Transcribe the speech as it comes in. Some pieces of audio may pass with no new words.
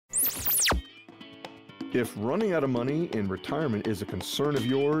If running out of money in retirement is a concern of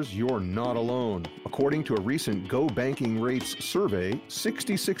yours, you're not alone. According to a recent Go Banking Rates survey,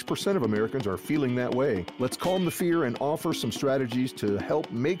 66% of Americans are feeling that way. Let's calm the fear and offer some strategies to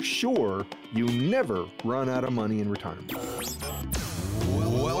help make sure you never run out of money in retirement.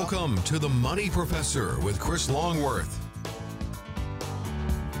 Welcome to The Money Professor with Chris Longworth.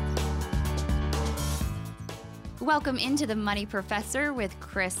 Welcome into The Money Professor with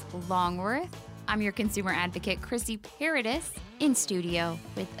Chris Longworth. I'm your consumer advocate, Chrissy Paradis, in studio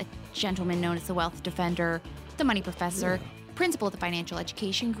with a gentleman known as the Wealth Defender, the Money Professor, principal of the Financial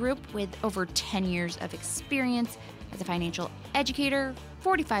Education Group with over 10 years of experience as a financial educator,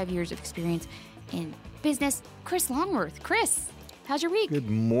 45 years of experience in business, Chris Longworth. Chris, how's your week? Good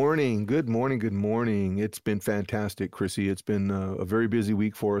morning. Good morning. Good morning. It's been fantastic, Chrissy. It's been a very busy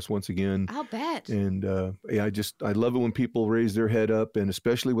week for us once again. I'll bet. And I love it when people raise their head up, and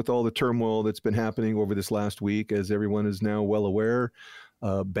especially with all the turmoil that's been happening over this last week, as everyone is now well aware,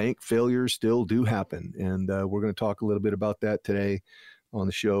 bank failures still do happen. And we're going to talk a little bit about that today on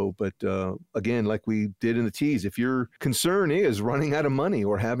the show. But again, like we did in the tease, if your concern is running out of money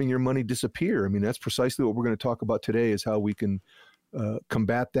or having your money disappear, I mean, that's precisely what we're going to talk about today, is how we can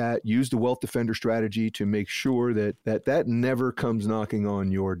combat that, use the Wealth Defender strategy to make sure that never comes knocking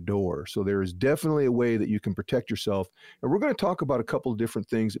on your door. So there is definitely a way that you can protect yourself. And we're going to talk about a couple of different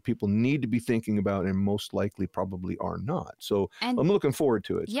things that people need to be thinking about and most likely probably are not. So I'm looking forward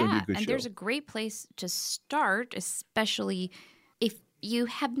to it. It's going to be a good show. There's a great place to start, especially if you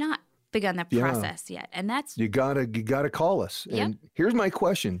have not begun that process yet. And that's you gotta call us. And here's my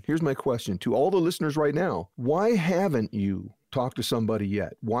question to all the listeners right now. Why haven't you talk to somebody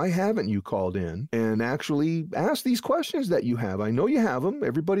yet? Why haven't you called in and actually asked these questions that you have? I know you have them.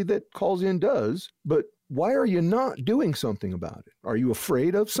 Everybody that calls in does. But why are you not doing something about it? Are you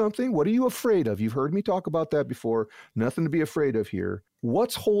afraid of something? What are you afraid of? You've heard me talk about that before. Nothing to be afraid of here.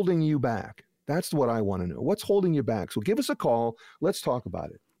 What's holding you back? That's what I want to know. What's holding you back? So give us a call. Let's talk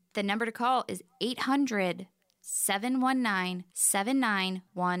about it. The number to call is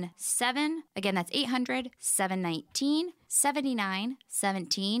 800-719-7917. Again, that's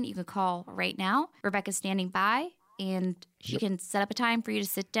 800-719-7917. You can call right now. Rebecca's standing by, and she can set up a time for you to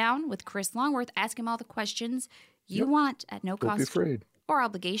sit down with Chris Longworth, ask him all the questions you want at no cost Don't be afraid. or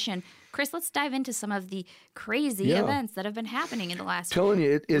obligation. Chris, let's dive into some of the crazy events that have been happening in the last Telling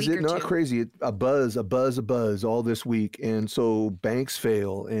you, is week it or not two. crazy? A buzz all this week. And so banks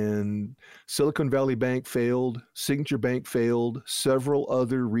fail, and Silicon Valley Bank failed, Signature Bank failed, several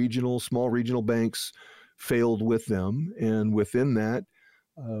other small regional banks failed with them. And within that,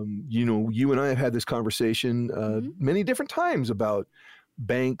 you and I have had this conversation many different times about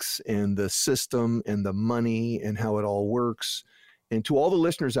banks and the system and the money and how it all works. And to all the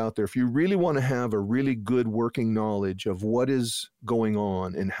listeners out there, if you really want to have a really good working knowledge of what is going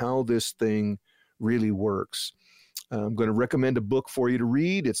on and how this thing really works, I'm going to recommend a book for you to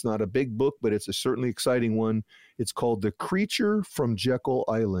read. It's not a big book, but it's a certainly exciting one. It's called The Creature from Jekyll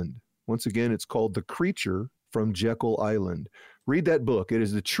Island. Once again, it's called The Creature from Jekyll Island. Read that book. It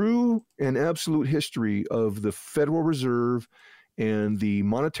is the true and absolute history of the Federal Reserve and the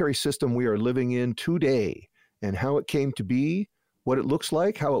monetary system we are living in today, and how it came to be, what it looks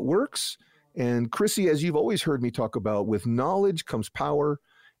like, how it works. And Chrissy, as you've always heard me talk about, with knowledge comes power.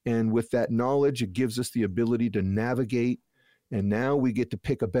 And with that knowledge, it gives us the ability to navigate. And now we get to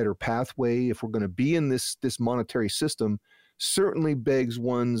pick a better pathway. If we're going to be in this monetary system, certainly begs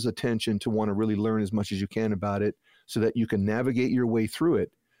one's attention to want to really learn as much as you can about it so that you can navigate your way through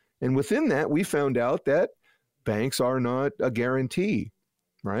it. And within that, we found out that banks are not a guarantee,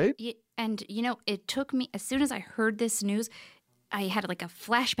 right? And, it took me, as soon as I heard this news, I had like a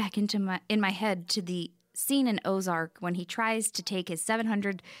flashback in my head to the scene in Ozark when he tries to take his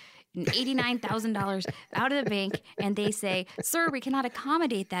 $789,000 out of the bank, and they say, "Sir, we cannot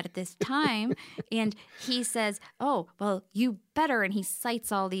accommodate that at this time." And he says, "Oh, well, you better." And he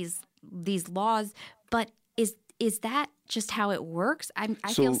cites all these laws. But is that just how it works? I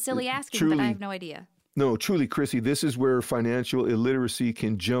feel silly asking, but I have no idea. No, truly, Chrissy, this is where financial illiteracy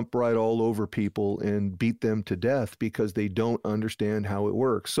can jump right all over people and beat them to death because they don't understand how it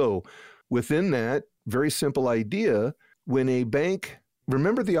works. So within that very simple idea, when a bank,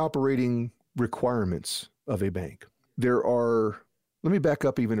 remember the operating requirements of a bank. Let me back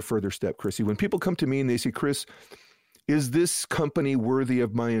up even a further step, Chrissy. When people come to me and they say, "Chris, is this company worthy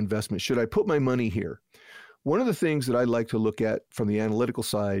of my investment? Should I put my money here?" One of the things that I like to look at from the analytical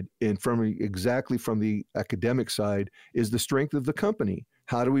side and from the academic side is the strength of the company.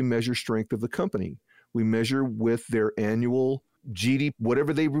 How do we measure strength of the company? We measure with their annual GDP,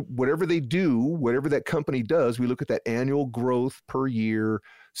 whatever they do, whatever that company does, we look at that annual growth per year,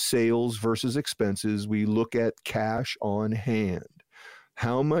 sales versus expenses. We look at cash on hand.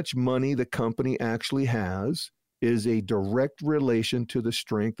 How much money the company actually has is a direct relation to the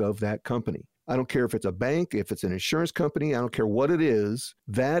strength of that company. I don't care if it's a bank, if it's an insurance company, I don't care what it is.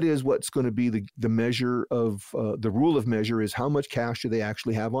 That is what's going to be the measure of, the rule of measure is how much cash do they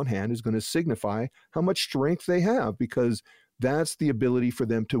actually have on hand is going to signify how much strength they have, because that's the ability for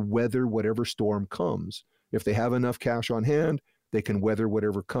them to weather whatever storm comes. If they have enough cash on hand, they can weather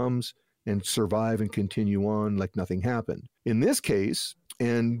whatever comes and survive and continue on like nothing happened. In this case,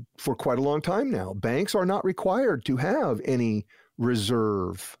 and for quite a long time now, banks are not required to have any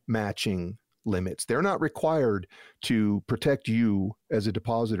reserve matching limits. They're not required to protect you as a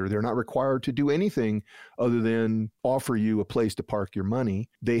depositor. They're not required to do anything other than offer you a place to park your money.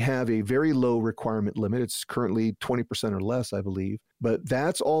 They have a very low requirement limit. It's currently 20% or less, I believe. But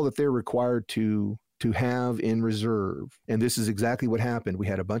that's all that they're required to have in reserve. And this is exactly what happened. We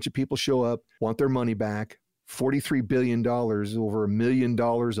had a bunch of people show up, want their money back. $43 billion, over $1 million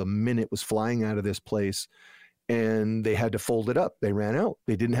a minute was flying out of this place. And they had to fold it up. They ran out.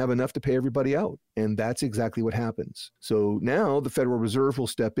 They didn't have enough to pay everybody out. And that's exactly what happens. So now the Federal Reserve will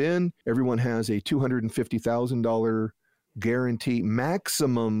step in. Everyone has a $250,000 guarantee,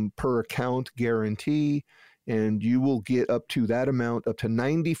 maximum per account guarantee. And you will get up to that amount, up to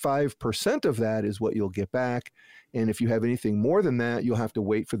 95% of that is what you'll get back. And if you have anything more than that, you'll have to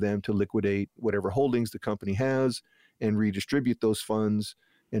wait for them to liquidate whatever holdings the company has and redistribute those funds.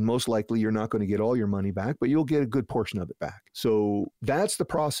 And most likely you're not going to get all your money back, but you'll get a good portion of it back. So that's the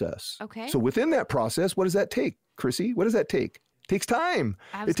process. Okay. So within that process, what does that take, Chrissy? What does that take? It takes time.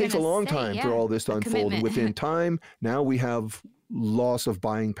 It takes a long time for all this to unfold. And within time, now we have loss of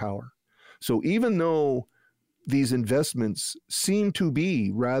buying power. So even though these investments seem to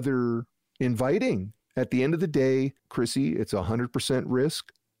be rather inviting, at the end of the day, Chrissy, it's 100%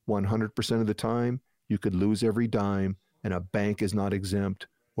 risk, 100% of the time. You could lose every dime, and a bank is not exempt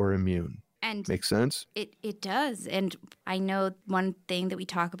or immune. And makes sense? It does. And I know one thing that we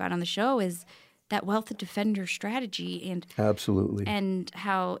talk about on the show is that wealth defender strategy, and absolutely, and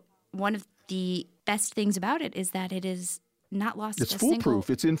how one of the best things about it is that it is not lost. It's foolproof.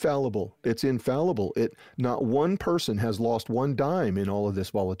 It's infallible. It's infallible. Not one person has lost one dime in all of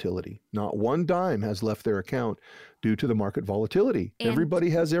this volatility. Not one dime has left their account due to the market volatility. And everybody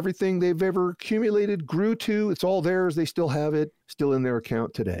has everything they've ever accumulated, grew to. It's all theirs. They still have it, still in their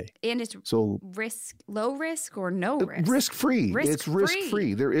account today. And it's low risk or no risk? Risk-free. It's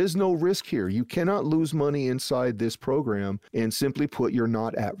risk-free. There is no risk here. You cannot lose money inside this program and simply put, you're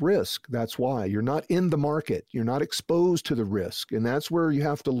not at risk. That's why. You're not in the market. You're not exposed to the risk. And that's where you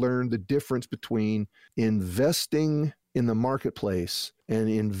have to learn the difference between investing in the marketplace and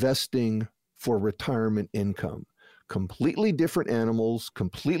investing for retirement income. Completely different animals,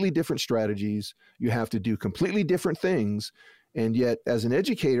 completely different strategies. You have to do completely different things. And yet, as an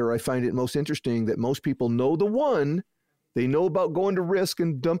educator, I find it most interesting that most people know the one. They know about going to risk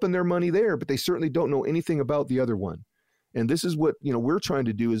and dumping their money there, but they certainly don't know anything about the other one. And this is what we're trying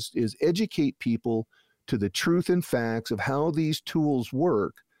to do is educate people to the truth and facts of how these tools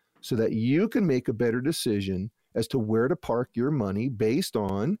work so that you can make a better decision as to where to park your money based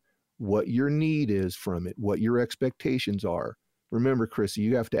on what your need is from it, what your expectations are. Remember, Chrissy,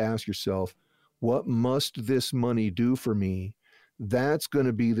 you have to ask yourself, what must this money do for me? That's going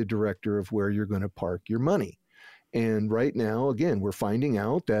to be the director of where you're going to park your money. And right now, again, we're finding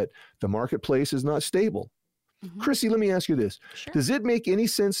out that the marketplace is not stable. Mm-hmm. Chrissy, let me ask you this. Sure. Does it make any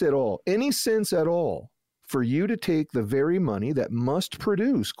sense at all for you to take the very money that must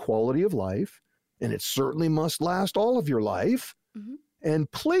produce quality of life, and it certainly must last all of your life, mm-hmm.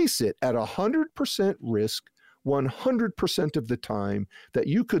 and place it at 100% risk 100% of the time, that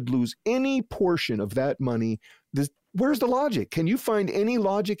you could lose any portion of that money? Where's the logic? Can you find any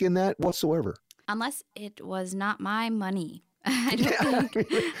logic in that whatsoever? Unless it was not my money. I don't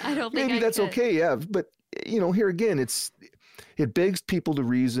think maybe that's okay, yeah. But, here again, it begs people to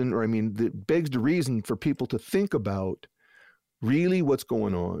reason, it begs the reason for people to think about really what's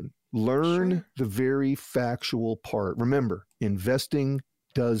going on. Learn the very factual part. Remember, investing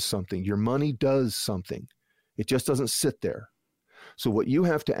does something. Your money does something. It just doesn't sit there. So what you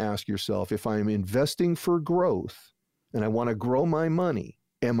have to ask yourself, if I'm investing for growth and I want to grow my money,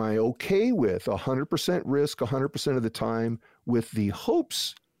 am I okay with 100% risk 100% of the time with the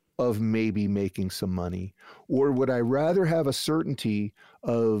hopes of maybe making some money? Or would I rather have a certainty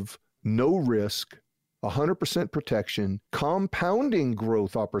of no risk 100% protection, compounding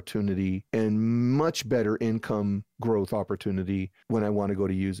growth opportunity, and much better income growth opportunity when I want to go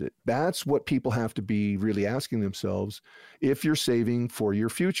to use it. That's what people have to be really asking themselves if you're saving for your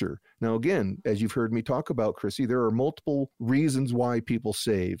future. Now, again, as you've heard me talk about, Chrissy, there are multiple reasons why people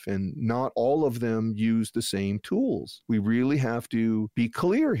save, and not all of them use the same tools. We really have to be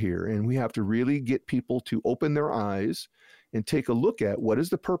clear here, and we have to really get people to open their eyes and take a look at what is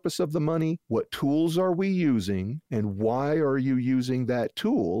the purpose of the money, what tools are we using, and why are you using that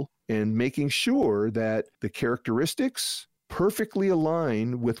tool, and making sure that the characteristics perfectly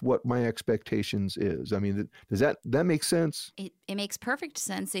align with what my expectations is. I mean, does that make sense? It makes perfect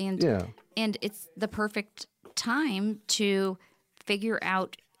sense, and Yeah. and it's the perfect time to figure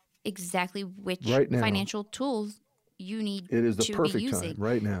out exactly which Right now. financial tools you need It is the to be perfect using. time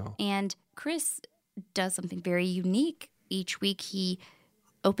right now. And Chris does something very unique. Each week he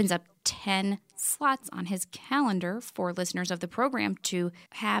opens up 10 slots on his calendar for listeners of the program to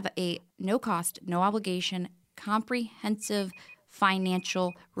have a no cost, no obligation, comprehensive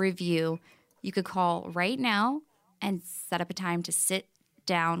financial review. You could call right now and set up a time to sit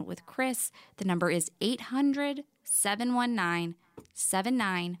down with Chris. The number is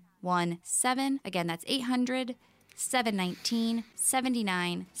 800-719-7917. Again, that's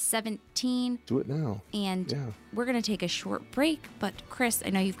 800-719-7917. Do it now. And Yeah. we're going to take a short break. But Chris,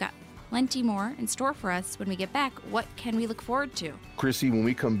 I know you've got plenty more in store for us when we get back. What can we look forward to? Chrissy, when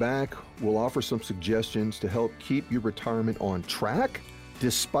we come back, we'll offer some suggestions to help keep your retirement on track,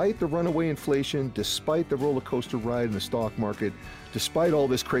 despite the runaway inflation, despite the roller coaster ride in the stock market, despite all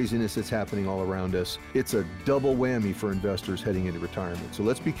this craziness that's happening all around us. It's a double whammy for investors heading into retirement. So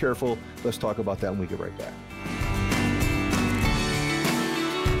let's be careful. Let's talk about that when we get right back.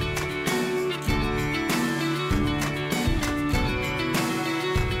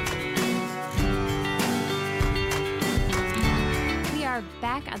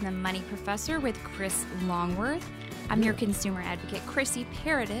 Back on The Money Professor with Chris Longworth. I'm your consumer advocate, Chrissy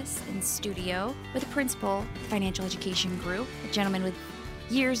Paradis, in studio with a principal of the Financial Education Group, a gentleman with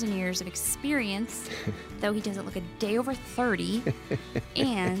years and years of experience, though he doesn't look a day over 30,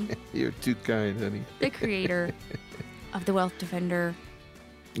 and You're too kind, honey. the creator of The Wealth Defender.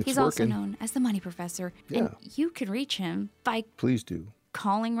 He's also known as The Money Professor, and you can reach him by Please do.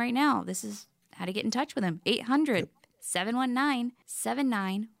 calling right now. This is how to get in touch with him.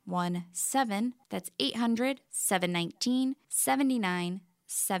 800-719-7917. That's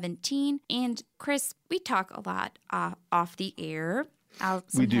 800-719-7917. And Chris, we talk a lot off the air.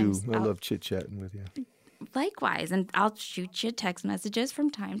 We do. I love chit-chatting with you. Likewise. And I'll shoot you text messages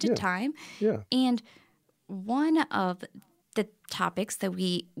from time to time. Yeah. And one of the topics that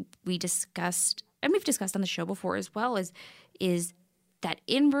we discussed, and we've discussed on the show before as well, is that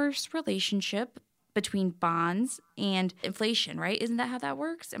inverse relationship between bonds and inflation, right? Isn't that how that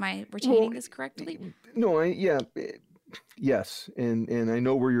works? Am I retaining this correctly? No, yes. And I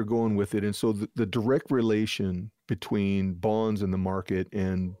know where you're going with it. And so the direct relation between bonds and the market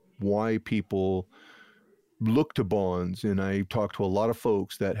and why people look to bonds, and I talk to a lot of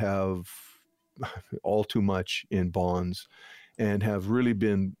folks that have all too much in bonds and have really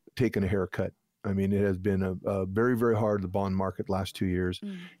been taking a haircut. I mean, it has been a very, very hard, the bond market last 2 years,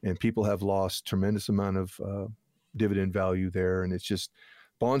 and people have lost tremendous amount of dividend value there. And it's just,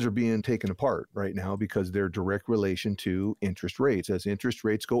 bonds are being taken apart right now because they're direct relation to interest rates. As interest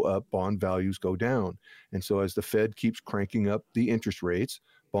rates go up, bond values go down. And so as the Fed keeps cranking up the interest rates,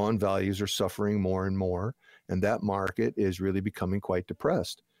 bond values are suffering more and more. And that market is really becoming quite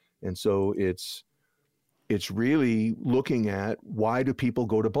depressed. And so it's really looking at, why do people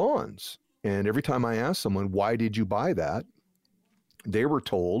go to bonds? And every time I ask someone, why did you buy that? They were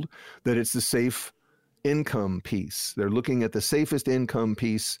told that it's the safe income piece. They're looking at the safest income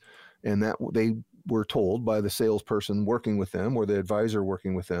piece, and that they were told by the salesperson working with them or the advisor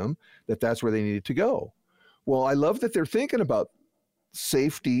working with them that that's where they needed to go. Well, I love that they're thinking about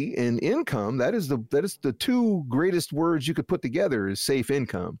safety and income. That is the two greatest words you could put together, is safe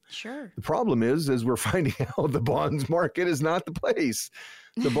income. Sure. The problem is, as we're finding out, the bonds market is not the place.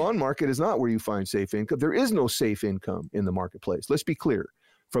 The bond market is not where you find safe income. There is no safe income in the marketplace. Let's be clear.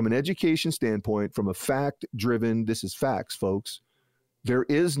 From an education standpoint, from a fact-driven, this is facts, folks, there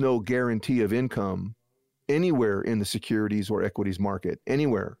is no guarantee of income anywhere in the securities or equities market.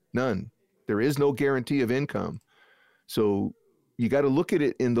 Anywhere. None. There is no guarantee of income. So you got to look at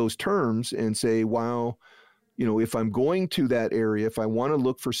it in those terms and say, wow, if I'm going to that area, if I want to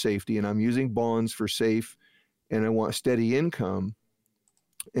look for safety and I'm using bonds for safe and I want steady income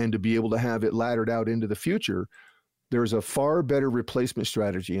and to be able to have it laddered out into the future, there's a far better replacement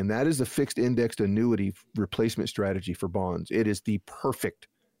strategy, and that is the fixed indexed annuity replacement strategy for bonds. It is the perfect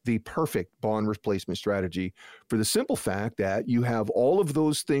bond replacement strategy for the simple fact that you have all of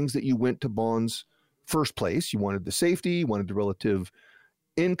those things that you went to bonds first place. You wanted the safety, you wanted the relative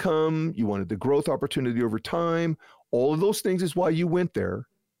income, you wanted the growth opportunity over time. All of those things is why you went there.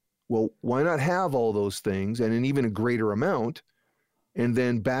 Well, why not have all those things and an even a greater amount, and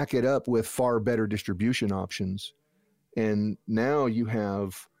then back it up with far better distribution options? And now you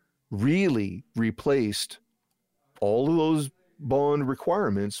have really replaced all of those bond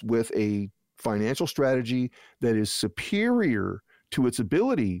requirements with a financial strategy that is superior to its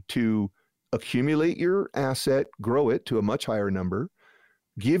ability to accumulate your asset, grow it to a much higher number,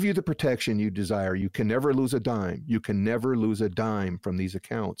 give you the protection you desire. You can never lose a dime. You can never lose a dime from these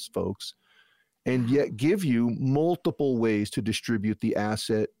accounts, folks. And yet give you multiple ways to distribute the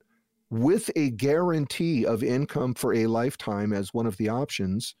asset with a guarantee of income for a lifetime as one of the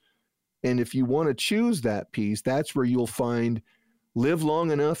options. And if you want to choose that piece, that's where you'll find live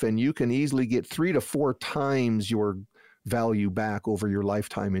long enough and you can easily get 3 to 4 times your value back over your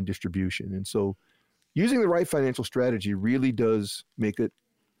lifetime in distribution. And so using the right financial strategy really does make it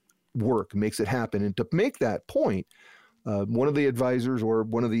work, makes it happen. And to make that point, one of the advisors or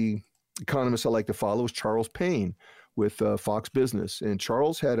one of the economists I like to follow is Charles Payne with Fox Business. And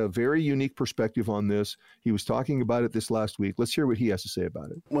Charles had a very unique perspective on this. He was talking about it this last week. Let's hear what he has to say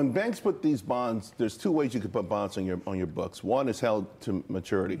about it. When banks put these bonds, there's 2 ways you can put bonds on your books. One is held to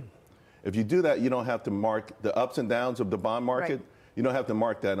maturity. If you do that, you don't have to mark the ups and downs of the bond market. Right. You don't have to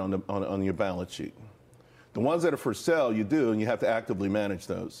mark that on your balance sheet. The ones that are for sale, you do, and you have to actively manage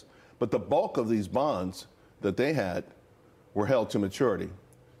those. But the bulk of these bonds that they had were held to maturity.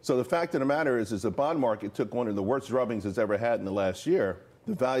 So the fact of the matter is the bond market took one of the worst drubbings it's ever had in the last year.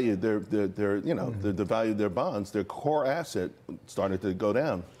 The value, the value of their bonds, their core asset, started to go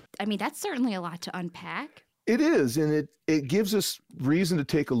down. I mean, that's certainly a lot to unpack. It is, and it gives us reason to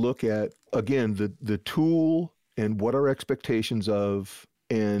take a look at, again, the tool and what our expectations of,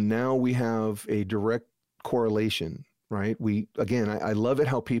 and now we have a direct correlation, right? I love it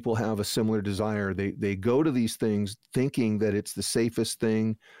how people have a similar desire. They go to these things thinking that it's the safest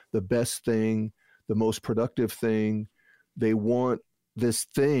thing, the best thing, the most productive thing. They want this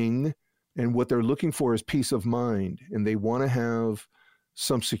thing, and what they're looking for is peace of mind, and they want to have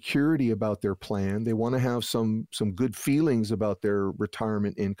some security about their plan. They want to have some good feelings about their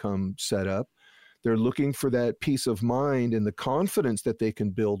retirement income setup. They're looking for that peace of mind and the confidence that they can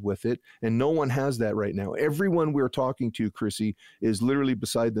build with it. And no one has that right now. Everyone we're talking to, Chrissy, is literally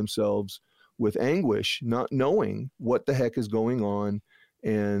beside themselves with anguish, not knowing what the heck is going on,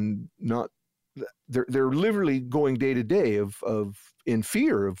 and they're literally going day to day of in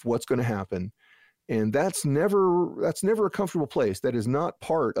fear of what's going to happen. And that's never a comfortable place. That is not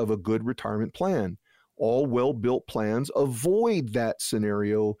part of a good retirement plan. All well-built plans avoid that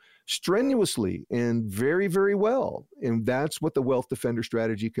scenario strenuously and very, very well. And that's what the Wealth Defender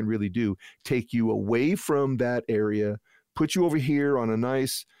strategy can really do. Take you away from that area, put you over here on a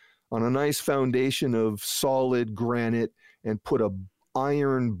nice foundation of solid granite, and put a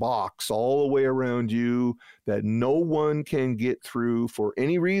iron box all the way around you that no one can get through for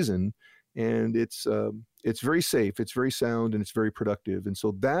any reason. And it's very safe, it's very sound, and it's very productive. And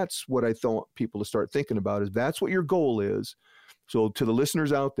so that's what I thought people to start thinking about, is that's what your goal is. So to the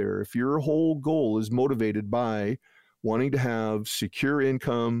listeners out there, if your whole goal is motivated by wanting to have secure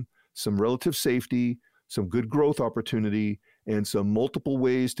income, some relative safety, some good growth opportunity, and some multiple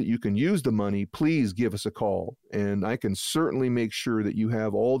ways that you can use the money, please give us a call. And I can certainly make sure that you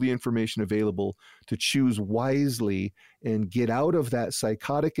have all the information available to choose wisely and get out of that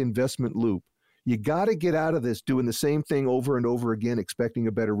psychotic investment loop. You got to get out of this doing the same thing over and over again, expecting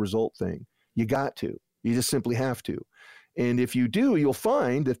a better result thing. You got to. You just simply have to. And if you do, you'll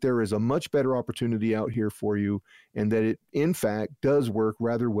find that there is a much better opportunity out here for you, and that it, in fact, does work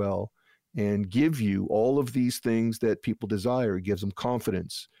rather well and give you all of these things that people desire. It gives them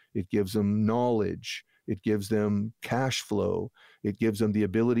confidence. It gives them knowledge. It gives them cash flow. It gives them the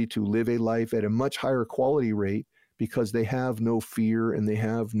ability to live a life at a much higher quality rate because they have no fear and they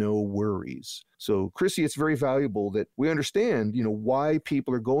have no worries. So, Chrissy, it's very valuable that we understand, why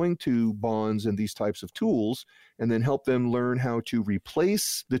people are going to bonds and these types of tools, and then help them learn how to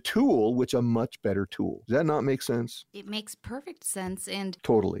replace the tool with a much better tool. Does that not make sense? It makes perfect sense. And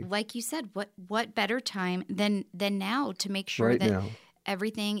totally, like you said, what better time than now to make sure that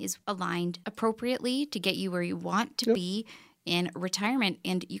everything is aligned appropriately to get you where you want to be. in retirement.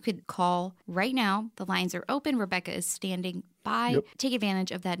 And you could call right now. The lines are open. Rebecca is standing by. Yep. Take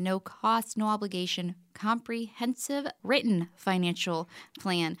advantage of that no cost, no obligation, comprehensive written financial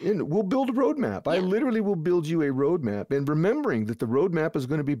plan. And we'll build a roadmap. I Yeah. literally will build you a roadmap. And remembering that the roadmap is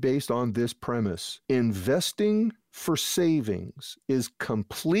going to be based on this premise. Investing for savings is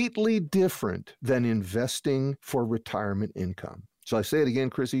completely different than investing for retirement income. Shall I say it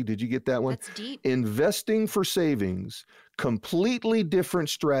again, Chrissy? Did you get that one? That's deep. Investing for savings, completely different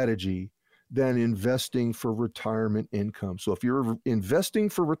strategy than investing for retirement income. So if you're investing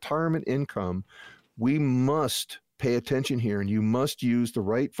for retirement income, we must pay attention here, and you must use the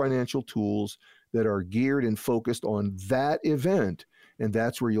right financial tools that are geared and focused on that event. And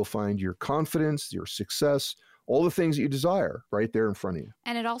that's where you'll find your confidence, your success, all the things that you desire right there in front of you.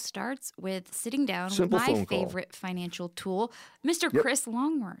 And it all starts with sitting down Simple with my phone call. favorite financial tool, Mr. Yep. Chris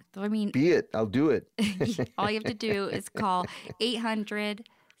Longworth. I mean, Be it. I'll do it. all you have to do is call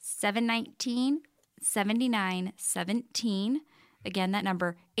 800-719-7917. Again, that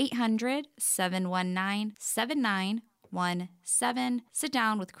number, 800-719-7917. Sit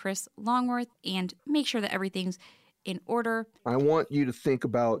down with Chris Longworth and make sure that everything's in order. I want you to think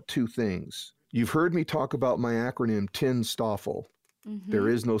about two things. You've heard me talk about my acronym TIN STOFL. There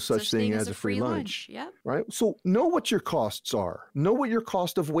is no such thing as a free lunch. Yep. Right? So know what your costs are. Know what your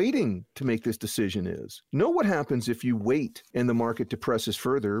cost of waiting to make this decision is. Know what happens if you wait and the market depresses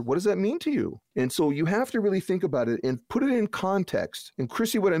further. What does that mean to you? And so you have to really think about it and put it in context. And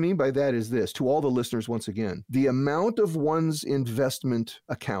Chrissy, what I mean by that is this, to all the listeners once again, the amount of one's investment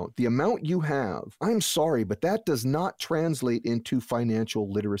account, the amount you have, I'm sorry, but that does not translate into financial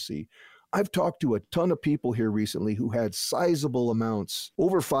literacy. I've talked to a ton of people here recently who had sizable amounts,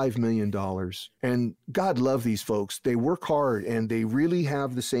 over $5 million. And God love these folks. They work hard and they really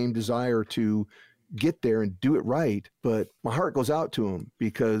have the same desire to get there and do it right. But my heart goes out to them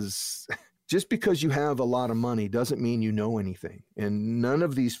because just because you have a lot of money doesn't mean you know anything. And none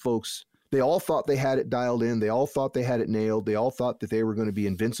of these folks, they all thought they had it dialed in. They all thought they had it nailed. They all thought that they were going to be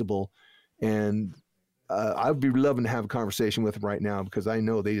invincible. And I'd be loving to have a conversation with them right now because I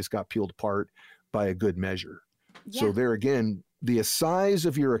know they just got peeled apart by a good measure. Yeah. So there again, the size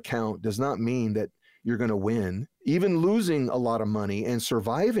of your account does not mean that you're going to win. Even losing a lot of money and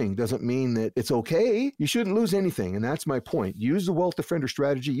surviving doesn't mean that it's okay. You shouldn't lose anything. And that's my point. Use the Wealth Defender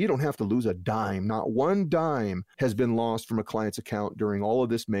strategy. You don't have to lose a dime. Not one dime has been lost from a client's account during all of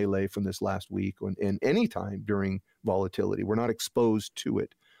this melee from this last week and any time during volatility. We're not exposed to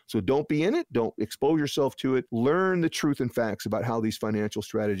it. So don't be in it. Don't expose yourself to it. Learn the truth and facts about how these financial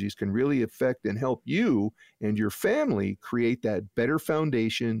strategies can really affect and help you and your family create that better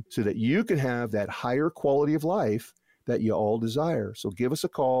foundation so that you can have that higher quality of life that you all desire. So give us a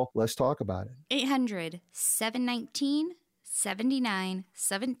call. Let's talk about it.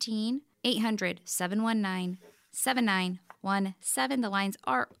 800-719-7917. 800-719-7917. The lines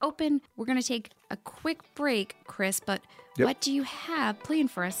are open. We're going to take a quick break, Chris, but what do you have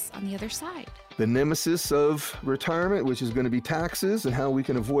planned for us on the other side? The nemesis of retirement, which is going to be taxes and how we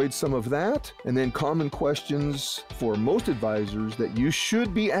can avoid some of that. And then common questions for most advisors that you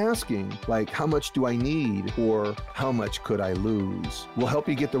should be asking, like how much do I need or how much could I lose? We'll help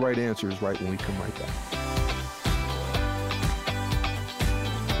you get the right answers right when we come right back.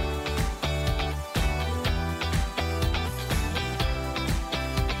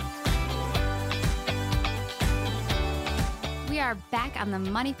 Back on The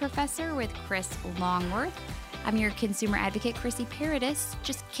Money Professor with Chris Longworth. I'm your consumer advocate, Chrissy Paradis,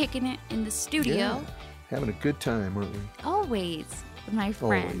 just kicking it in the studio. Yeah, having a good time, aren't we? Always with my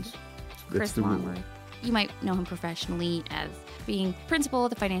friend, Always. Chris the rule. Longworth. You might know him professionally as being principal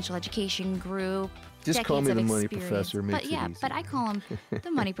of the Financial Education Group. Just call decades me of the Money experience. Professor. Makes But yeah, it easy. but I call him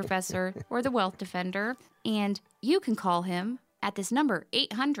the Money Professor or the Wealth Defender. And you can call him at this number,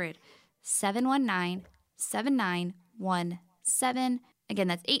 800-719-7917. Again,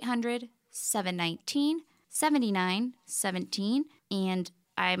 that's 800-719-7917. And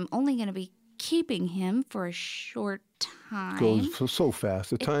I'm only going to be keeping him for a short time. Goes so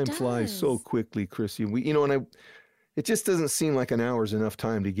fast. The time flies so does. quickly, Chrissy. It just doesn't seem like an hour's enough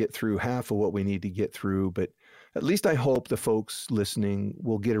time to get through half of what we need to get through. But at least I hope the folks listening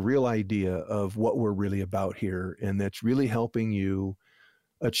will get a real idea of what we're really about here. And that's really helping you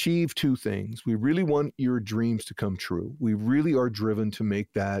achieve two things. We really want your dreams to come true. We really are driven to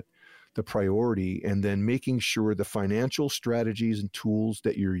make that the priority, and then making sure the financial strategies and tools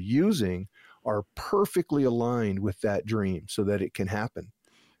that you're using are perfectly aligned with that dream so that it can happen.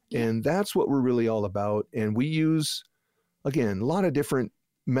 Yeah. And that's what we're really all about. And we use, again, a lot of different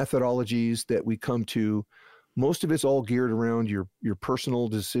methodologies that we come to Most of it's all geared around your personal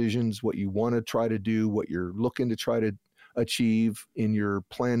decisions, what you want to try to do, what you're looking to try to achieve in your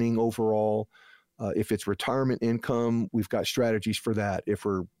planning overall. If it's retirement income, we've got strategies for that. If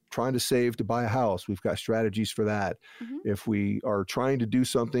we're trying to save to buy a house, we've got strategies for that. Mm-hmm. If we are trying to do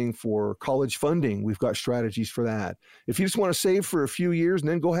something for college funding, we've got strategies for that. If you just want to save for a few years and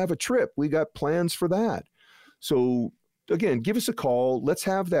then go have a trip, we got plans for that. So again, give us a call. Let's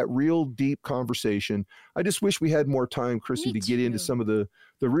have that real deep conversation. I just wish we had more time, Chrissy, Me to get into too. some of the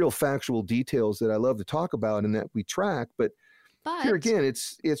real factual details that I love to talk about and that we track. But here again,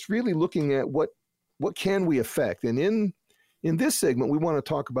 it's really looking at what can we affect. And in this segment, we want to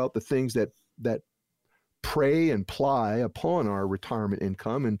talk about the things that prey and ply upon our retirement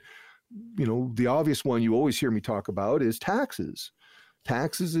income. And, the obvious one you always hear me talk about is taxes.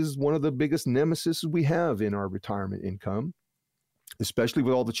 Taxes is one of the biggest nemesis we have in our retirement income, especially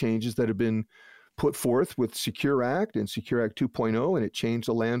with all the changes that have been put forth with Secure Act and Secure Act 2.0, and it changed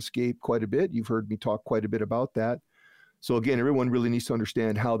the landscape quite a bit. You've heard me talk quite a bit about that. So again, everyone really needs to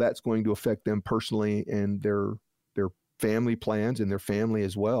understand how that's going to affect them personally and their family plans and their family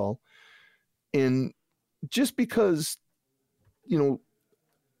as well. And just because,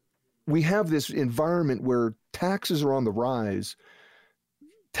 we have this environment where taxes are on the rise,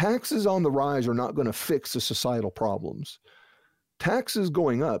 taxes on the rise are not going to fix the societal problems. Taxes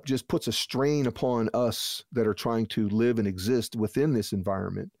going up just puts a strain upon us that are trying to live and exist within this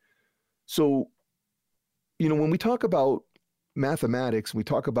environment. So, when we talk about mathematics, we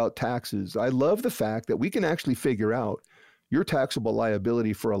talk about taxes, I love the fact that we can actually figure out your taxable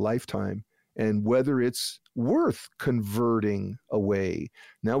liability for a lifetime and whether it's worth converting away.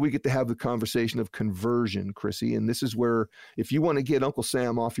 Now we get to have the conversation of conversion, Chrissy, and this is where if you want to get Uncle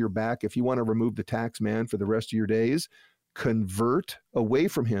Sam off your back, if you want to remove the tax man for the rest of your days, convert away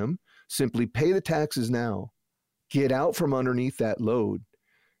from him, simply pay the taxes now, get out from underneath that load.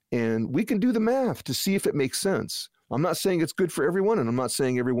 And we can do the math to see if it makes sense. I'm not saying it's good for everyone, and I'm not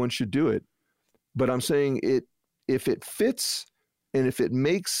saying everyone should do it, but I'm saying if it fits and if it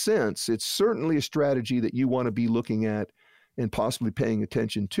makes sense, it's certainly a strategy that you want to be looking at and possibly paying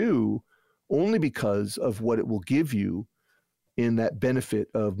attention to, only because of what it will give you in that benefit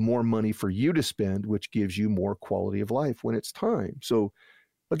of more money for you to spend, which gives you more quality of life when it's time. So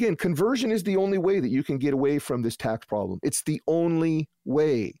again, conversion is the only way that you can get away from this tax problem. It's the only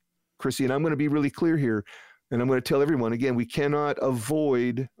way, Chrissy, and I'm going to be really clear here. And I'm going to tell everyone, again, we cannot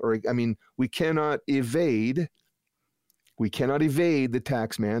evade the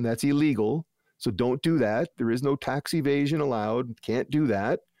tax man. That's illegal. So don't do that. There is no tax evasion allowed. Can't do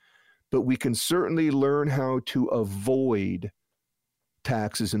that. But we can certainly learn how to avoid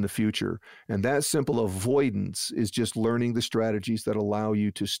taxes in the future. And that simple avoidance is just learning the strategies that allow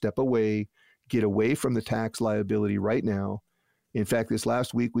you to step away, get away from the tax liability right now. In fact, this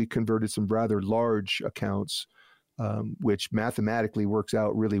last week, we converted some rather large accounts, which mathematically works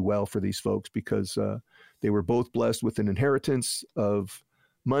out really well for these folks because they were both blessed with an inheritance of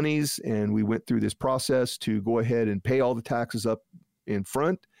monies. And we went through this process to go ahead and pay all the taxes up in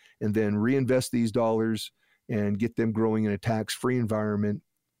front and then reinvest these dollars and get them growing in a tax-free environment.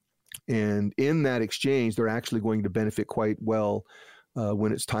 And in that exchange, they're actually going to benefit quite well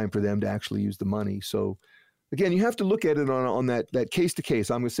when it's time for them to actually use the money. So again, you have to look at it on that case to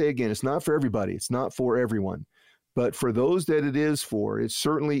case. I'm going to say again, it's not for everybody. It's not for everyone. But for those that it is for, it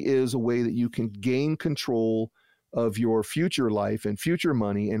certainly is a way that you can gain control of your future life and future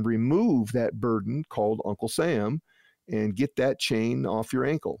money and remove that burden called Uncle Sam and get that chain off your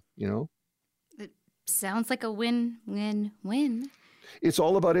ankle, It sounds like a win-win-win. It's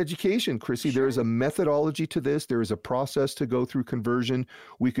all about education, Chrissy. Sure. There is a methodology to this. There is a process to go through conversion.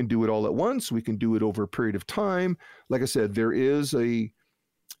 We can do it all at once. We can do it over a period of time. Like I said, there is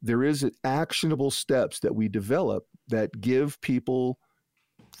actionable steps that we develop that give people,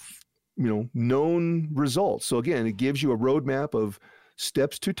 known results. So again, it gives you a roadmap of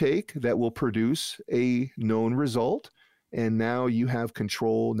steps to take that will produce a known result. And now you have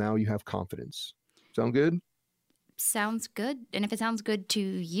control. Now you have confidence. Sound good? Sounds good. And if it sounds good to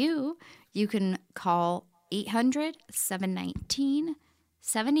you, you can call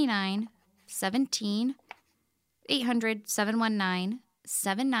 800-719-7917,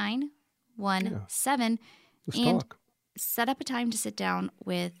 800-719-7917, Let's and talk. set up a time to sit down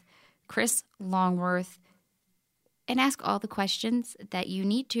with Chris Longworth and ask all the questions that you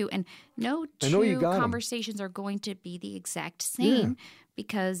need to. And no I know you two got 'em. conversations are going to be the exact same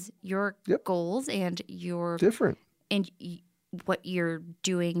because your Yep. goals and your Different. what you're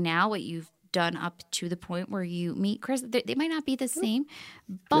doing now, what you've done up to the point where you meet Chris, they might not be the same,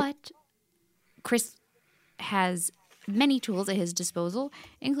 but Chris has many tools at his disposal,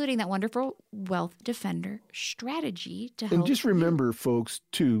 including that wonderful Wealth Defender strategy to help. And just remember, folks,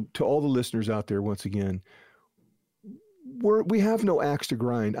 to all the listeners out there, once again, we have no axe to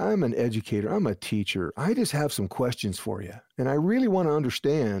grind. I'm an educator. I'm a teacher. I just have some questions for you. And I really want to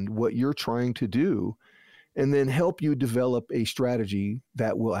understand what you're trying to do and then help you develop a strategy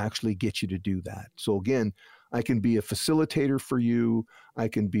that will actually get you to do that. So again, I can be a facilitator for you. I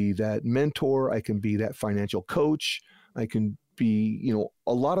can be that mentor. I can be that financial coach. I can be,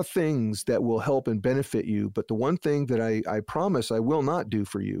 a lot of things that will help and benefit you. But the one thing that I promise I will not do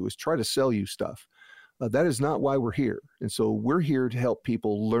for you is try to sell you stuff. That is not why we're here. And so we're here to help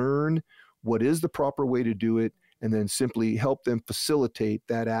people learn what is the proper way to do it, and then simply help them facilitate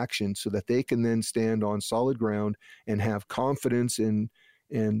that action so that they can then stand on solid ground and have confidence and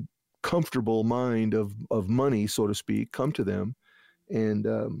comfortable mind of money, so to speak, come to them. And,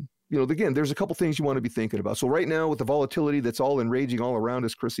 again, there's a couple things you want to be thinking about. So right now with the volatility that's all enraging all around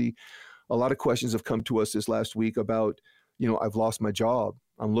us, Chrissy, a lot of questions have come to us this last week about, I've lost my job.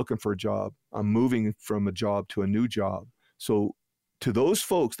 I'm looking for a job. I'm moving from a job to a new job. So to those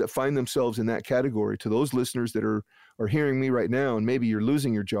folks that find themselves in that category, to those listeners that are hearing me right now, and maybe you're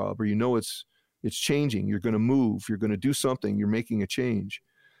losing your job, or it's changing, you're going to move, you're going to do something, you're making a change.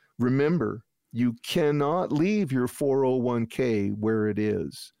 Remember, you cannot leave your 401k where it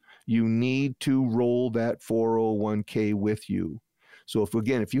is. You need to roll that 401k with you. So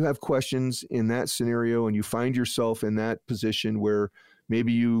if you have questions in that scenario and you find yourself in that position where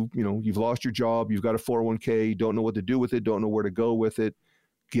maybe you've lost your job, you've got a 401k, you don't know what to do with it, don't know where to go with it,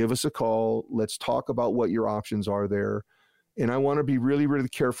 give us a call. Let's talk about what your options are there. And I want to be really, really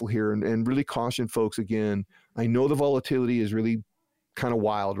careful here and really caution folks again. I know the volatility is really kind of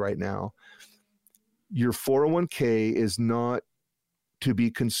wild right now. Your 401k is not to be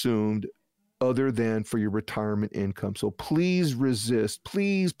consumed other than for your retirement income. So please resist,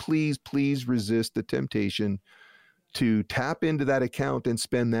 please resist the temptation to tap into that account and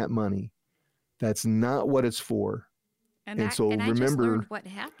spend that money. That's not what it's for. And so remember, I just learned what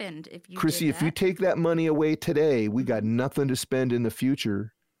happened if you Chrissy, did that. if you take that money away today, we got nothing to spend in the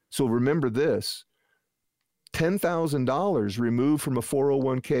future. So remember this, $10,000 removed from a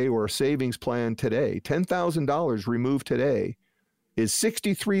 401k or a savings plan today, $10,000 removed today is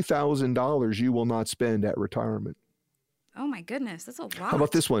 $63,000 you will not spend at retirement. Oh my goodness, that's a lot. How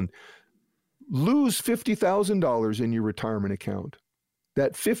about this one? Lose $50,000 in your retirement account.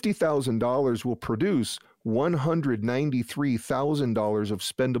 That $50,000 will produce $193,000 of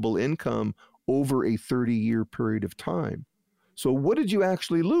spendable income over a 30-year period of time. So what did you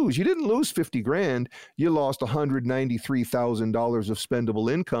actually lose? You didn't lose 50 grand. You lost $193,000 of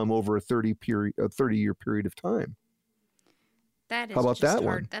spendable income over a 30-year period of time. That is How about just that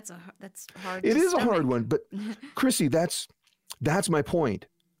hard. one? That's hard. It to is a hard stomach. one, but Chrissy, that's my point.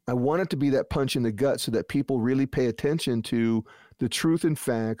 I want it to be that punch in the gut so that people really pay attention to the truth and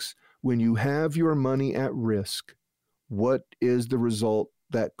facts. When you have your money at risk, what is the result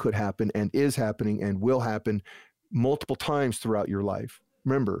that could happen and is happening and will happen multiple times throughout your life?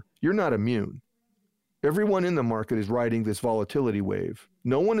 Remember, you're not immune. Everyone in the market is riding this volatility wave.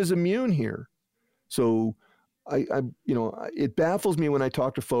 No one is immune here. So it baffles me when I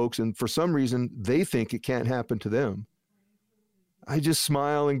talk to folks and for some reason they think it can't happen to them. I just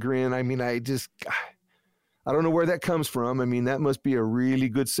smile and grin. I mean, I don't know where that comes from. I mean, that must be a really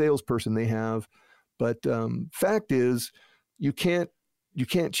good salesperson they have. But fact is, you can't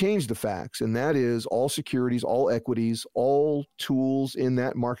change the facts. And that is all securities, all equities, all tools in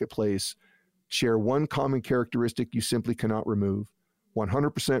that marketplace share one common characteristic you simply cannot remove.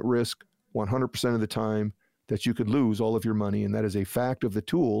 100% risk, 100% of the time that you could lose all of your money. And that is a fact of the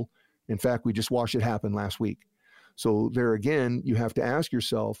tool. In fact, we just watched it happen last week. So there again, you have to ask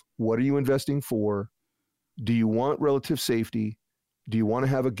yourself, what are you investing for? Do you want relative safety? Do you want to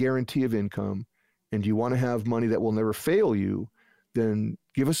have a guarantee of income? And do you want to have money that will never fail you? Then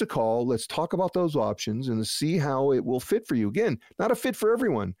give us a call. Let's talk about those options and see how it will fit for you. Again, not a fit for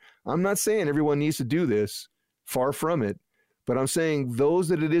everyone. I'm not saying everyone needs to do this. Far from it. But I'm saying those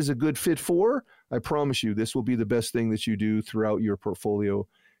that it is a good fit for, I promise you, this will be the best thing that you do throughout your portfolio.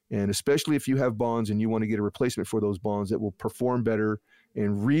 And especially if you have bonds and you want to get a replacement for those bonds that will perform better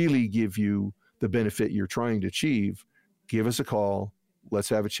and really give you the benefit you're trying to achieve, give us a call. Let's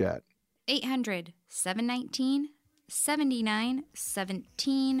have a chat.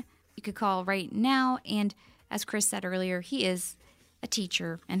 800-719-7917. You could call right now. And as Chris said earlier, he is a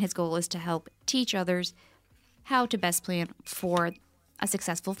teacher, and his goal is to help teach others how to best plan for a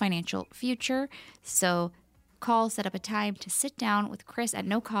successful financial future. So call, set up a time to sit down with Chris at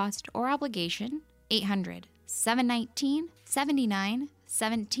no cost or obligation. 800 719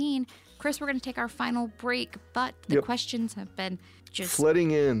 7917. Chris, we're going to take our final break, but the questions have been just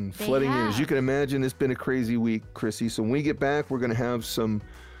flooding in. As you have. can imagine, it's been a crazy week, Chrissy. So when we get back, we're going to have some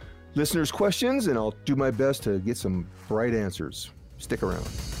listeners' questions, and I'll do my best to get some bright answers. Stick around.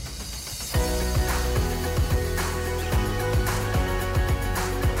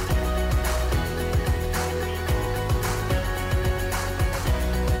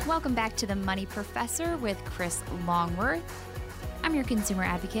 Welcome back to The Money Professor with Chris Longworth. I'm your consumer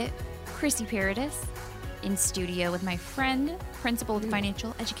advocate, Chrissy Paradis, in studio with my friend, principal of the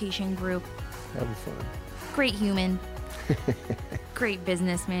Financial Education Group. Having fun. Great human. Great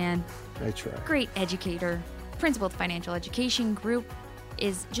businessman. I try. Great educator. Principal of the Financial Education Group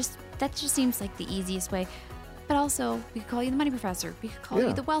that just seems like the easiest way. But also, we could call you the Money Professor. We could call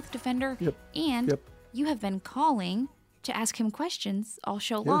you the Wealth Defender. Yep. And you have been calling to ask him questions all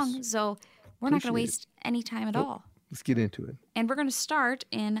show long. So we're not going to waste any time at all. Let's get into it. And we're going to start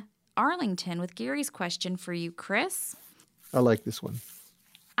in Arlington with Gary's question for you, Chris. I like this one.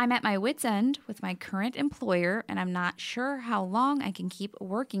 I'm at my wit's end with my current employer, and I'm not sure how long I can keep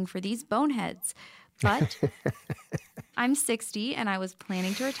working for these boneheads. But I'm 60, and I was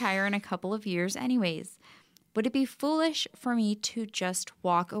planning to retire in a couple of years anyways. Would it be foolish for me to just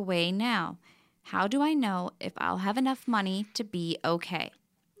walk away now? How do I know if I'll have enough money to be okay?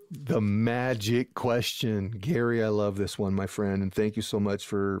 The magic question. Gary, I love this one, my friend, and thank you so much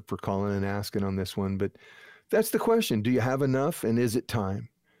for calling and asking on this one. But that's the question. Do you have enough, and is it time?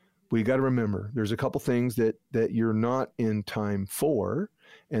 We got to remember, there's a couple things that you're not in time for,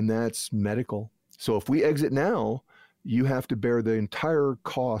 and that's medical. So if we exit now, you have to bear the entire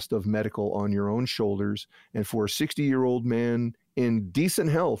cost of medical on your own shoulders. And for a 60-year-old man in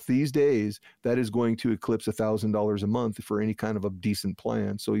decent health these days, that is going to eclipse $1,000 a month for any kind of a decent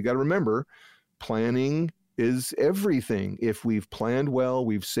plan. So you got to remember, planning is everything. If we've planned well,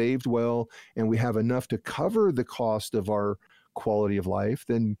 we've saved well, and we have enough to cover the cost of our quality of life,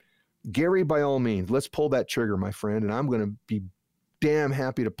 then Gary, by all means, let's pull that trigger, my friend. And I'm going to be damn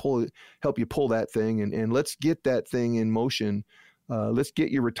happy to help you pull that thing, and let's get that thing in motion. Let's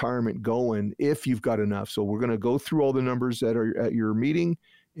get your retirement going if you've got enough. So we're going to go through all the numbers that are at your meeting,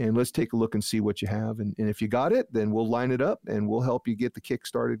 and let's take a look and see what you have. And if you got it, then we'll line it up and we'll help you get the kick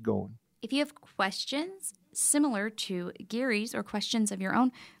started going. If you have questions similar to Gary's or questions of your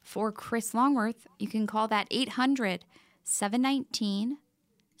own for Chris Longworth, you can call that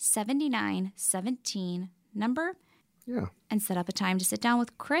 800-719-7917 number. Yeah. And set up a time to sit down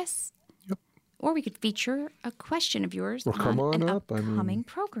with Chris. Yep. Or we could feature a question of yours on an up. upcoming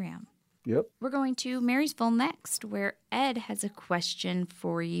program. Yep. We're going to Marysville next, where Ed has a question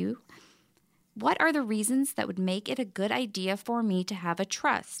for you. What are the reasons that would make it a good idea for me to have a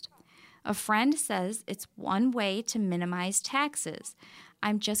trust? A friend says it's one way to minimize taxes.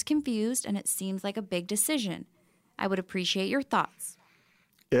 I'm just confused, and it seems like a big decision. I would appreciate your thoughts.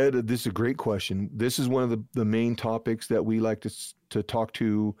 Ed, this is a great question. This is one of the main topics that we like to talk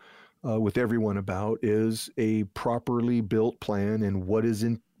to with everyone about, is a properly built plan and what is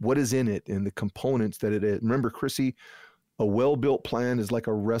in it and the components that it is. Remember, Chrissy, a well-built plan is like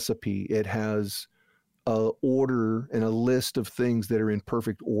a recipe. It has a order and a list of things that are in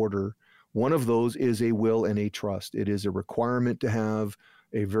perfect order. One of those is a will and a trust. It is a requirement to have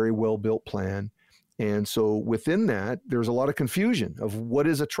a very well-built plan. And so within that, there's a lot of confusion of what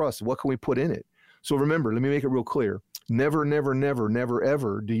is a trust? What can we put in it? So remember, let me make it real clear. Never, never, never, never,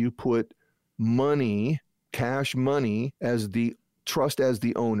 ever do you put money, cash money, as the trust as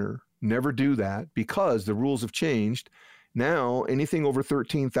the owner. Never do that, because the rules have changed. Now, anything over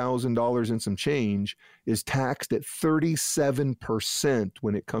 $13,000 and some change is taxed at 37%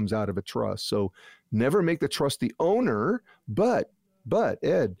 when it comes out of a trust. So never make the trust the owner, but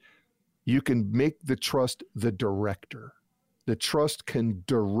Ed, you can make the trust the director. The trust can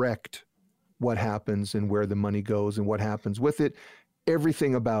direct what happens and where the money goes and what happens with it,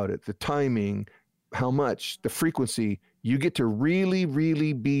 everything about it, the timing, how much, the frequency. You get to really,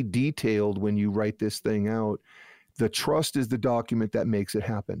 really be detailed when you write this thing out. The trust is the document that makes it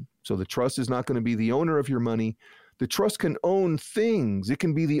happen. So the trust is not going to be the owner of your money. The trust can own things. It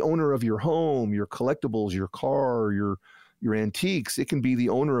can be the owner of your home, your collectibles, your car, your antiques. It can be the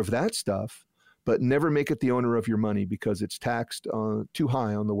owner of that stuff, but never make it the owner of your money, because it's taxed too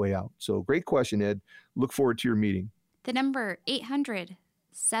high on the way out. So great question, Ed. Look forward to your meeting. The number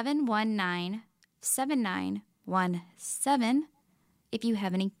 800-719-7917. If you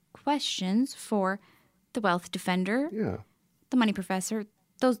have any questions for the Wealth Defender, the Money Professor,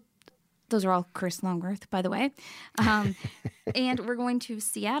 those are all Chris Longworth, by the way. And we're going to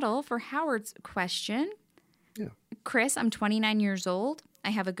Seattle for Howard's question. Chris, I'm 29 years old. I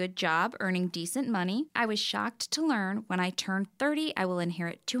have a good job earning decent money. I was shocked to learn when I turn 30, I will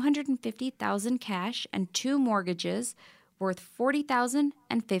inherit $250,000 cash and 2 mortgages worth $40,000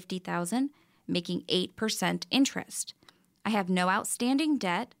 and $50,000, making 8% interest. I have no outstanding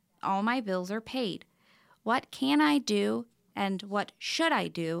debt. All my bills are paid. What can I do and what should I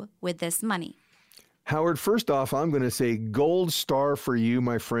do with this money? Howard, first off, I'm going to say gold star for you,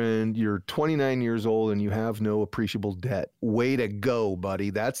 my friend. You're 29 years old and you have no appreciable debt. Way to go, buddy.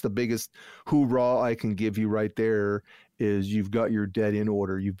 That's the biggest hoorah I can give you right there is you've got your debt in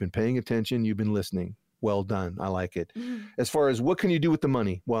order. You've been paying attention. You've been listening. Well done. I like it. As far as what can you do with the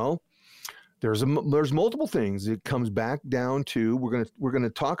money? Well, there's multiple things. It comes back down to, we're going to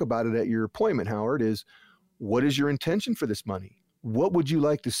talk about it at your appointment, Howard, is what is your intention for this money? What would you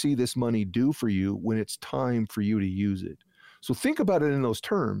like to see this money do for you when it's time for you to use it? So think about it in those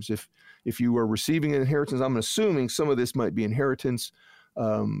terms. If you are receiving an inheritance, I'm assuming some of this might be inheritance.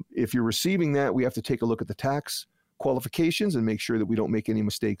 If you're receiving that, we have to take a look at the tax qualifications and make sure that we don't make any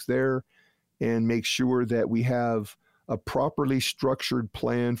mistakes there, and make sure that we have a properly structured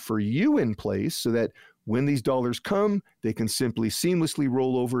plan for you in place so that when these dollars come, they can simply seamlessly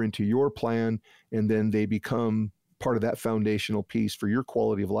roll over into your plan, and then they become part of that foundational piece for your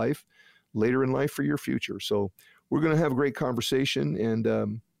quality of life later in life for your future. So we're going to have a great conversation, and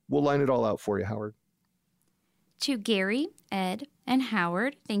we'll line it all out for you, Howard. To Gary, Ed, and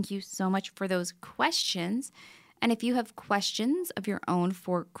Howard, thank you so much for those questions. And if you have questions of your own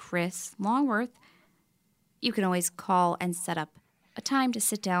for Chris Longworth, you can always call and set up a time to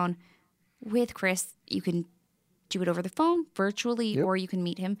sit down with Chris. You can do it over the phone, virtually, or you can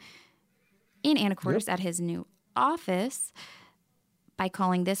meet him in Anacortes at his new office by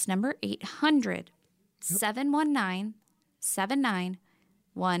calling this number,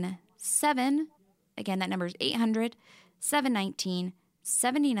 800-719-7917. Again, that number is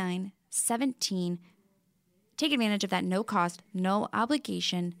 800-719-7917. Take advantage of that no cost, no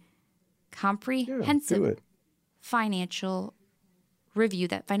obligation, comprehensive financial review,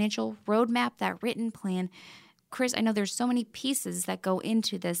 that financial roadmap, that written plan. Chris, I know there's so many pieces that go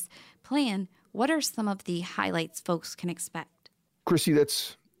into this plan. What are some of the highlights folks can expect? Chrissy,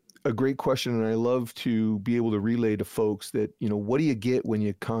 that's a great question, and I love to be able to relay to folks that, what do you get when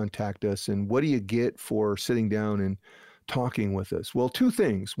you contact us, and what do you get for sitting down and talking with us? Well, 2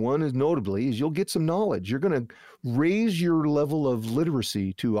 things. One is notably is you'll get some knowledge. You're going to raise your level of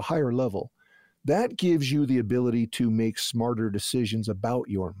literacy to a higher level. That gives you the ability to make smarter decisions about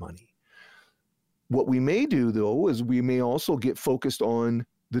your money. What we may do, though, is we may also get focused on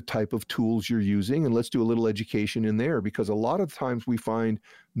the type of tools you're using, and let's do a little education in there, because a lot of times we find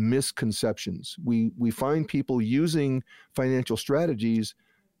misconceptions. We find people using financial strategies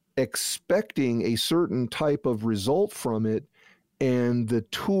expecting a certain type of result from it, and the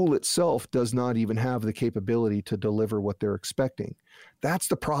tool itself does not even have the capability to deliver what they're expecting. That's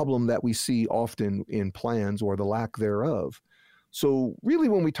the problem that we see often in plans, or the lack thereof. So really,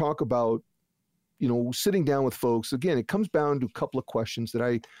 when we talk about sitting down with folks, again, it comes down to a couple of questions that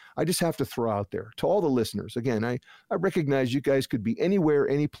I just have to throw out there to all the listeners. Again, I recognize you guys could be anywhere,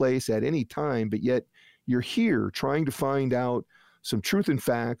 any place, at any time, but yet you're here trying to find out some truth and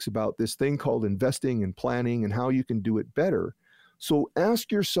facts about this thing called investing and planning and how you can do it better. So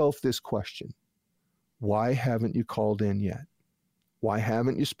ask yourself this question: why haven't you called in yet? Why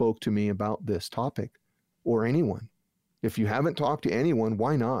haven't you spoke to me about this topic, or anyone? If you haven't talked to anyone,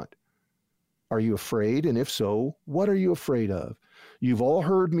 why not? Are you afraid? And if so, what are you afraid of? You've all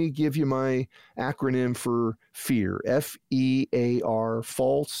heard me give you my acronym for FEAR, F-E-A-R,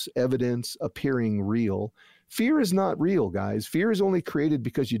 false evidence appearing real. Fear is not real, guys. Fear is only created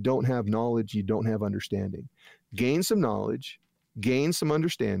because you don't have knowledge, you don't have understanding. Gain some knowledge, gain some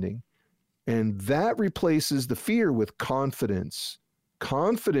understanding, and that replaces the fear with confidence.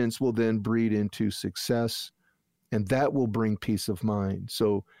 Confidence will then breed into success, and that will bring peace of mind.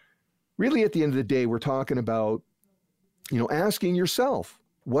 So really, at the end of the day, we're talking about, asking yourself,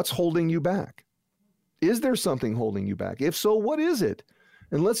 what's holding you back? Is there something holding you back? If so, what is it?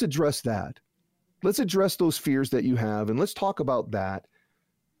 And let's address that. Let's address those fears that you have, and let's talk about that.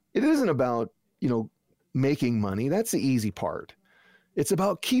 It isn't about, making money. That's the easy part. It's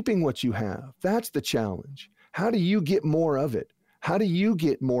about keeping what you have. That's the challenge. How do you get more of it? How do you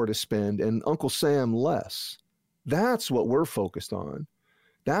get more to spend and Uncle Sam less? That's what we're focused on.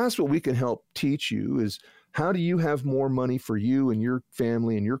 That's what we can help teach you, is how do you have more money for you and your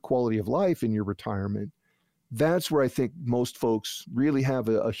family and your quality of life in your retirement? That's where I think most folks really have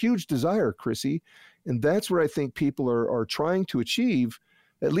a huge desire, Chrissy. And that's where I think people are trying to achieve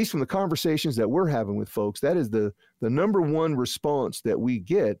at least from the conversations that we're having with folks, that is the number one response that we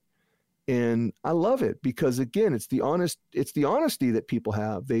get. And I love it because, again, it's the honesty that people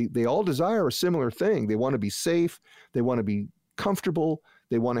have. They all desire a similar thing. They want to be safe. They want to be comfortable.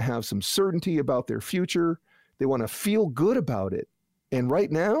 They want to have some certainty about their future. They want to feel good about it. And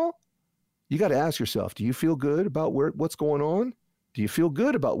right now, you got to ask yourself, do you feel good about what's going on? Do you feel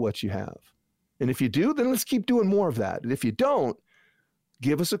good about what you have? And if you do, then let's keep doing more of that. And if you don't,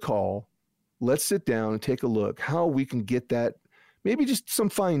 give us a call. Let's sit down and take a look how we can get that. Maybe just some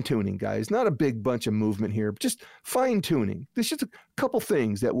fine tuning, guys. Not a big bunch of movement here, but just fine tuning. There's just a couple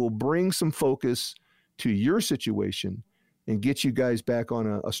things that will bring some focus to your situation and get you guys back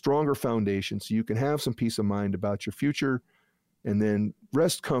on a stronger foundation so you can have some peace of mind about your future and then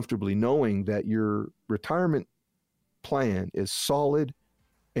rest comfortably knowing that your retirement plan is solid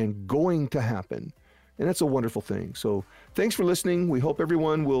and going to happen. And that's a wonderful thing. So thanks for listening. We hope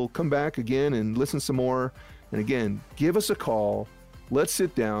everyone will come back again and listen some more. And again, give us a call. Let's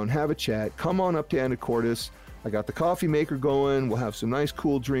sit down, have a chat. Come on up to Anacortes. I got the coffee maker going. We'll have some nice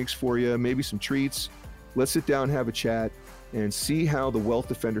cool drinks for you, maybe some treats. Let's sit down, have a chat, and see how the Wealth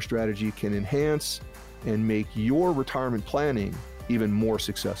Defender strategy can enhance and make your retirement planning even more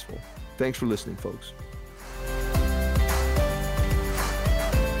successful. Thanks for listening, folks.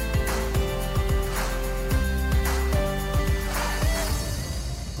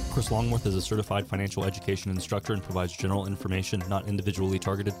 Chris Longworth is a certified financial education instructor and provides general information, not individually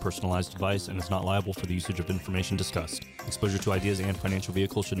targeted, personalized advice, and is not liable for the usage of information discussed. Exposure to ideas and financial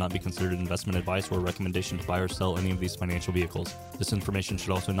vehicles should not be considered investment advice or a recommendation to buy or sell any of these financial vehicles. This information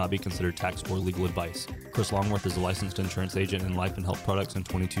should also not be considered tax or legal advice. Chris Longworth is a licensed insurance agent in life and health products in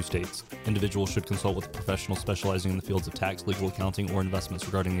 22 states. Individuals should consult with a professional specializing in the fields of tax, legal accounting, or investments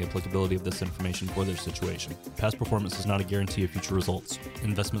regarding the applicability of this information for their situation. Past performance is not a guarantee of future results.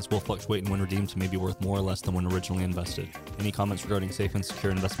 Investments will fluctuate and when redeemed may be worth more or less than when originally invested. Any comments regarding safe and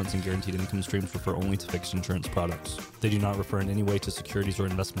secure investments and guaranteed income streams refer only to fixed insurance products. They do not refer in any way to securities or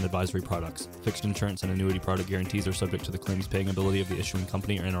investment advisory products. Fixed insurance and annuity product guarantees are subject to the claims paying ability of the issuing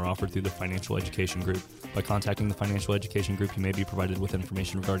company and are offered through the Financial Education Group. By contacting the Financial Education Group, you may be provided with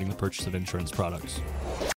information regarding the purchase of insurance products.